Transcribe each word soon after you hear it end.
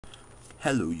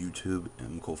Hello YouTube,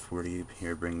 MCole40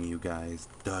 here bringing you guys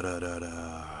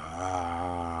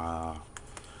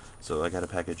So I got a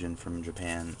package in from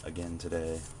Japan again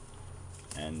today,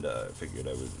 and I figured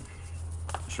I would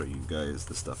show you guys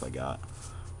the stuff I got.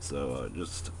 So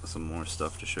just some more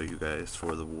stuff to show you guys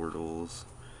for the Wordles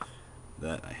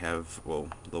that I have, well,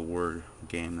 the word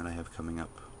game that I have coming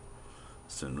up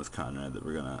soon with Conrad that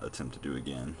we're gonna attempt to do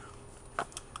again.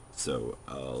 So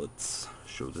let's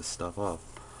show this stuff off.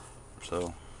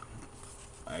 So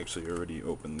I actually already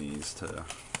opened these to,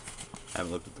 I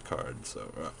haven't looked at the card,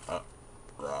 so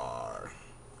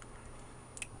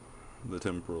the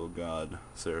Temporal God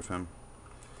Seraphim.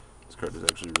 This card is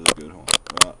actually really good.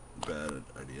 Bad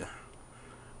idea.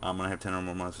 I'm gonna have 10 or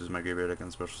more monsters in my graveyard. I can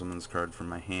special summon this card from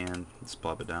my hand, just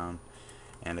plop it down,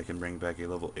 and I can bring back a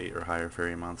level 8 or higher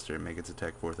fairy monster and make its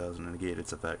attack 4,000 and negate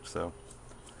its effect. So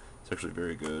it's actually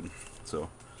very good. So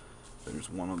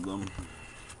there's one of them.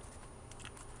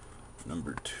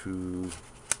 Number 2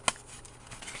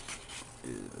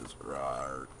 is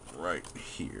right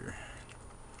here.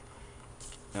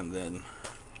 And then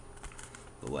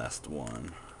the last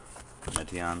one,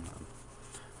 Meteon.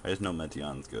 I just know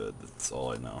Meteon's good. That's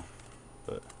all I know.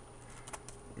 But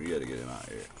we gotta get him out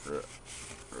here.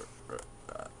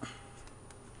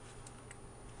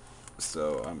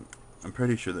 So I'm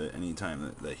pretty sure that any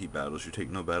time that he battles, you take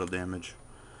no battle damage.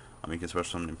 You can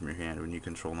special summon him from your hand when you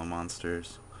control no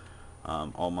monsters.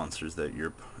 All monsters that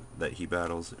he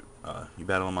battles, you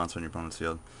battle a monster on your opponent's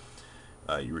field.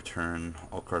 You return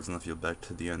all cards on the field back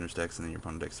to the owner's decks, and then your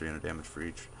opponent decks 300 damage for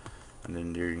each. And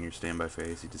then during your standby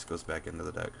phase, he just goes back into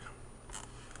the deck.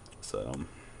 So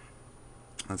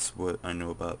that's what I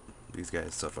know about these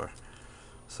guys so far.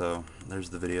 So there's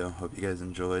the video. Hope you guys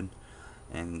enjoyed,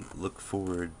 and look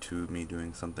forward to me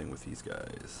doing something with these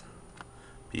guys.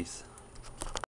 Peace.